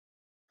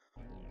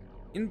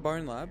in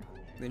bonelab,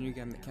 the new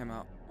game that came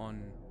out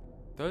on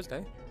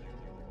Thursday.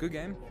 Good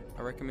game.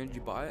 I recommend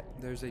you buy it.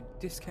 There's a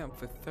discount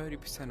for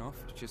 30% off,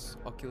 just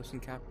Oculus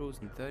and Capitals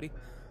and 30.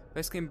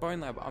 Basically in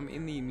bonelab, I'm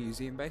in the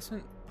museum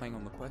basement playing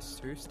on the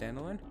Quest 2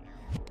 standalone.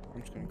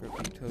 I'm just gonna grab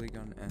the utility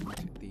gun and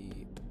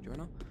the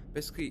joiner.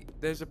 Basically,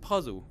 there's a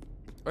puzzle.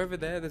 Over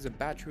there's a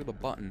battery with a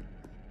button.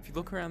 If you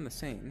look around the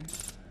scene,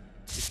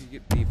 if you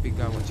get the big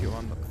guy once you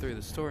unlock through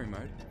the story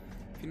mode,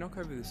 if you knock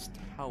over this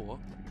tower,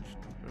 just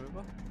knock it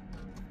over.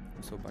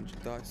 Also a bunch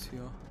of dice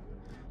here.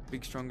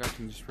 Big strong guy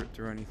can just rip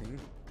through anything.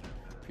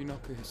 If you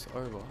knock this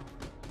over,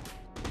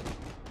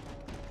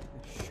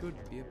 there should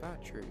be a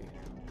battery.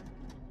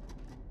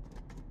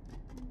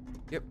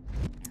 Yep,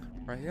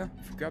 right here.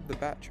 If you grab the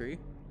battery,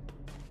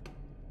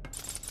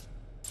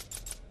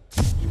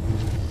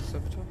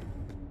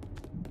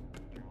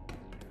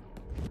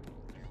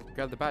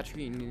 grab the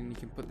battery and then you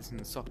can put this in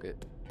the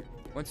socket.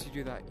 Once you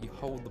do that, you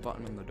hold the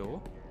button on the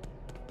door.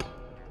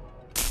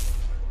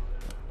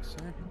 So,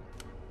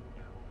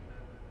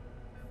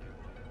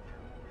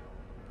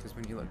 because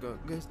when you let go,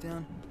 it goes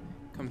down.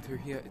 Come through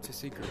here, it's a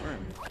secret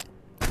room.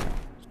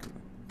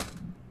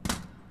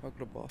 I've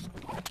got a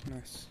basketball.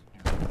 Nice.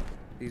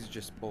 These are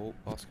just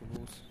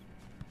basketballs.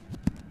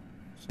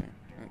 So,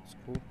 that's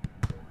cool.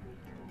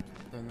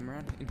 Turn them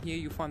around. In here,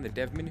 you'll find the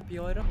dev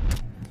manipulator.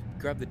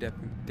 Grab the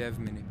dev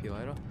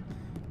manipulator.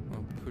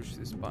 I'll push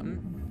this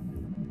button.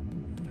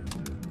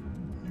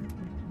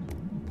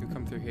 You'll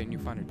come through here and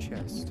you'll find a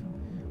chest.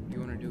 What you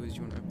want to do is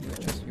you want to open the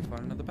chest and you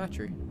find another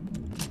battery.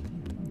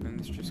 And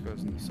this just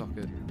goes in the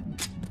socket.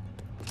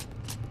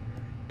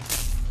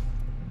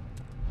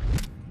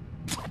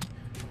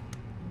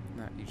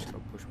 Nah, you just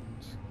gotta push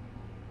once.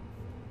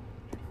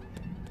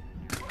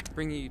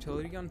 Bring your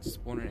utility gun,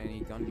 spawn in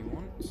any gun you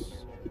want.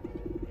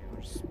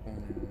 Or just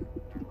spawn in.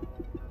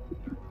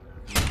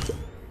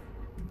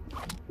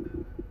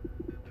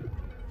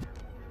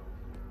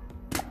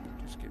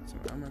 Just get some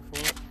ammo for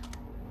it.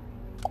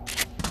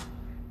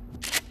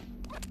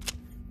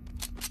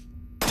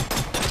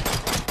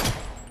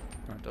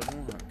 No, it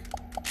doesn't work.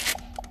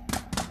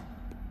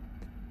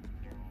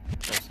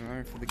 Grab some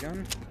ammo for the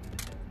gun.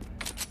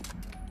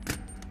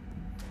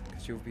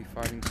 Because you'll be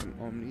fighting some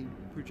Omni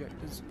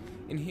projectors.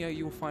 In here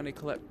you'll find a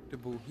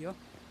collectible here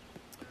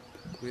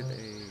with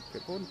a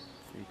clipboard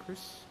from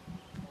Chris.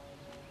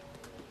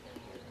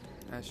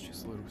 That's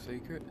just a little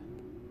secret.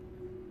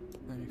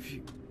 And if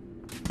you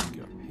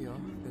get up here,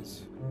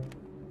 there's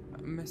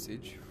a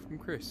message from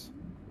Chris.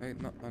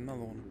 Not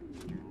another one.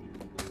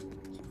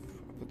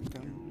 I'll put the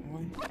gun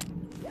away.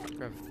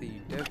 Grab the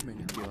dev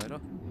manipulator.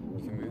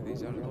 You can move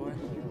these out of the way.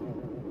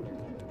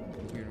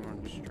 You can run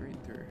straight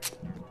through.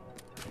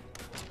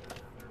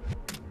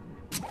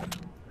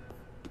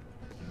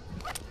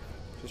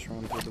 Just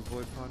run through the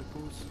void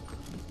particles.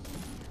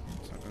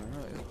 It's not gonna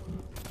hurt you.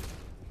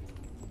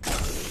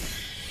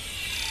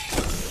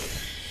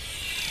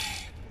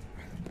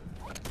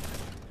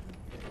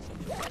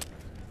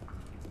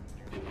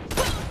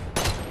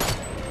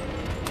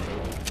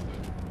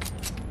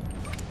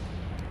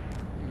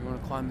 You wanna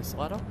climb this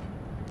ladder?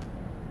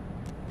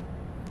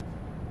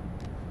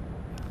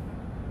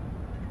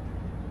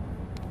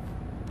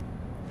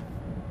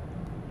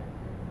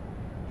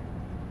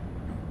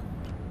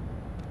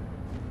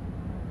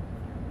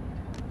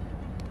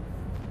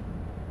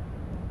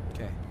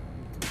 Okay.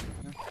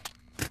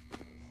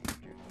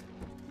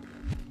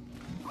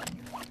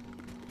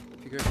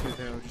 If you go through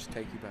there, it'll just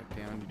take you back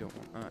down. You don't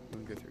want that. You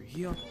want to go through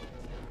here.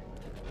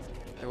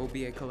 There will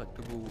be a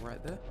collectible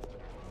right there.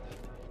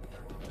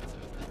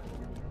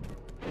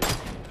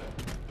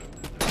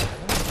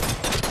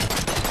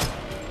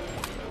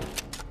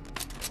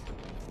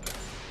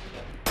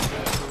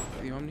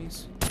 The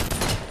Omnis.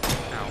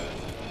 Ow.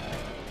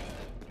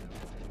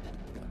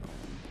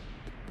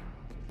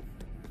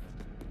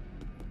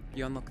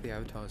 You unlock the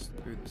avatars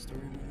through the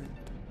story mode.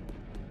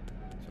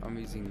 So I'm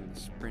using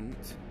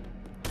sprint.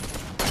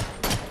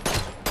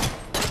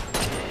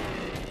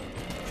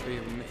 Tree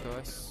of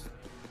Mythos.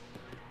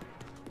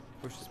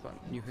 Push this button.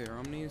 You hear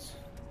Omnis.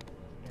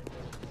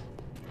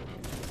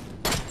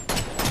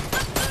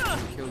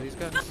 Kill these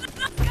guys.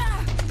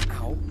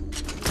 Ow.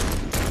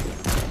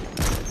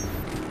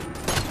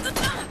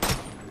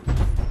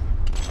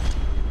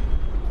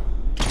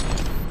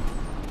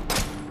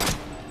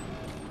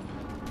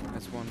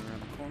 That's one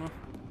around the corner.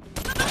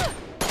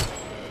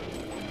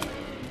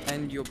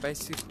 And you're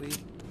basically...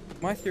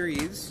 My theory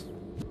is...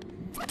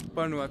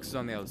 Boneworks is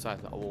on the other side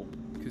of that wall.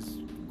 Because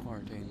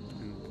quarantine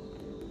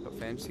and got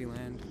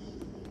Fantasyland.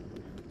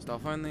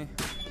 Staff only.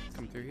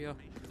 Come through here.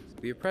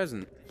 Be a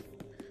present.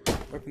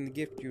 Open the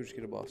gift, you'll just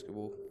get a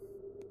basketball.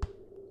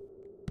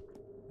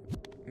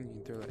 And you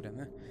can throw that down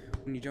there.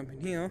 When you jump in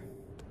here,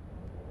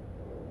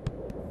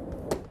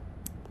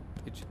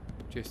 it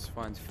just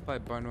finds by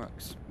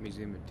Boneworks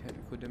Museum of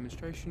Technical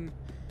Demonstration.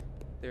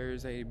 There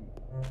is a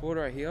board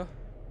right here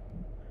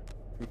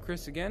from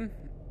Chris again,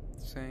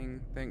 saying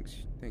thank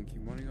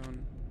you Monicon,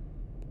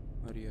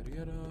 yada yada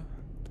yada.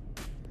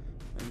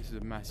 And this is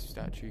a massive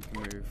statue you can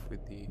move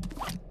with the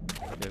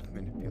dev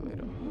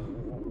manipulator.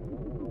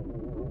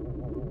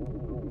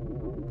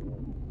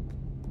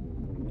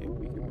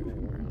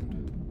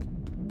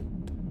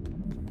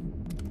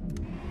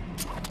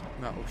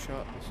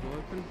 shut, this will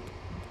open.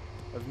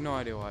 I have no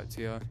idea why it's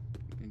here.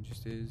 It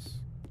just is.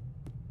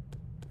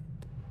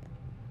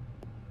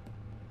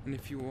 And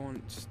if you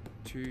want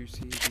to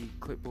see the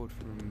clipboard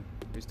from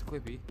Mr.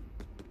 Clippy,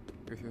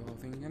 go through the whole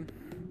thing again.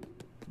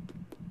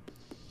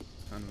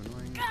 It's kind of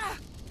annoying.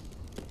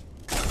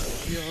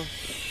 Here.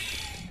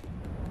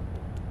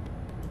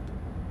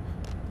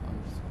 On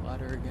this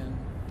ladder again.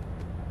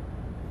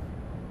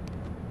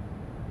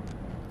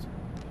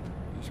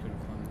 You just gotta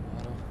climb the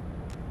ladder.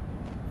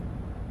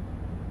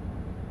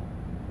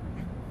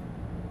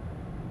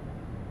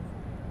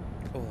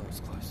 Oh, that was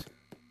close.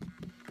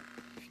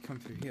 If you come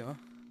through here,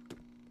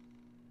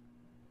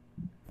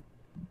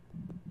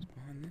 it's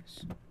behind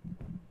this.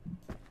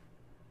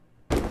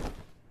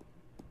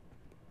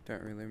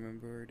 Don't really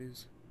remember where it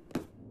is.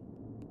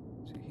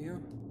 Is it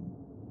here?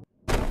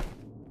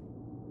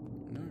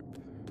 Nope.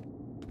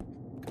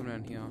 Come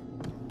down here.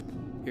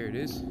 Here it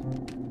is.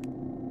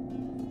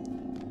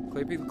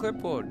 Clippy the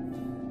clipboard.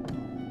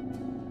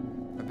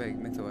 I beg,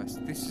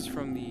 MythOS. This is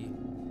from the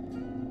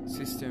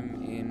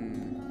system in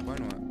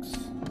Boneworks.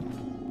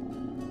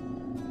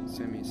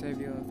 Send me a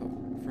savior.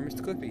 From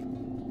Mr. Clippy.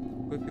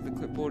 Clippy the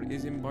clipboard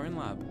is in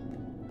bonelab.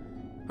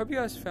 Hope you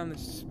guys found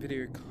this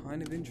video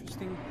kind of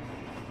interesting.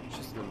 It's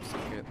just a little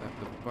secret that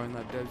the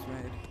bonelab devs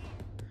made.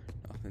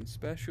 Nothing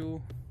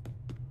special.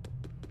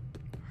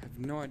 I have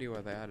no idea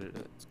why they added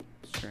it.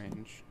 It's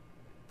strange.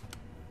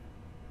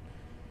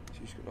 So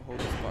you just gotta hold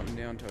this button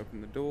down to open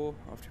the door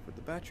after you put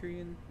the battery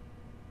in.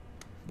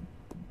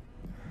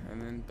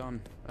 And then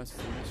done. That's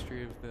the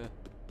mystery of the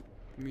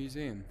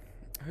museum.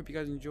 I hope you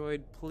guys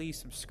enjoyed. Please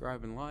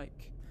subscribe and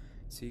like.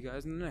 See you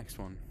guys in the next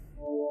one.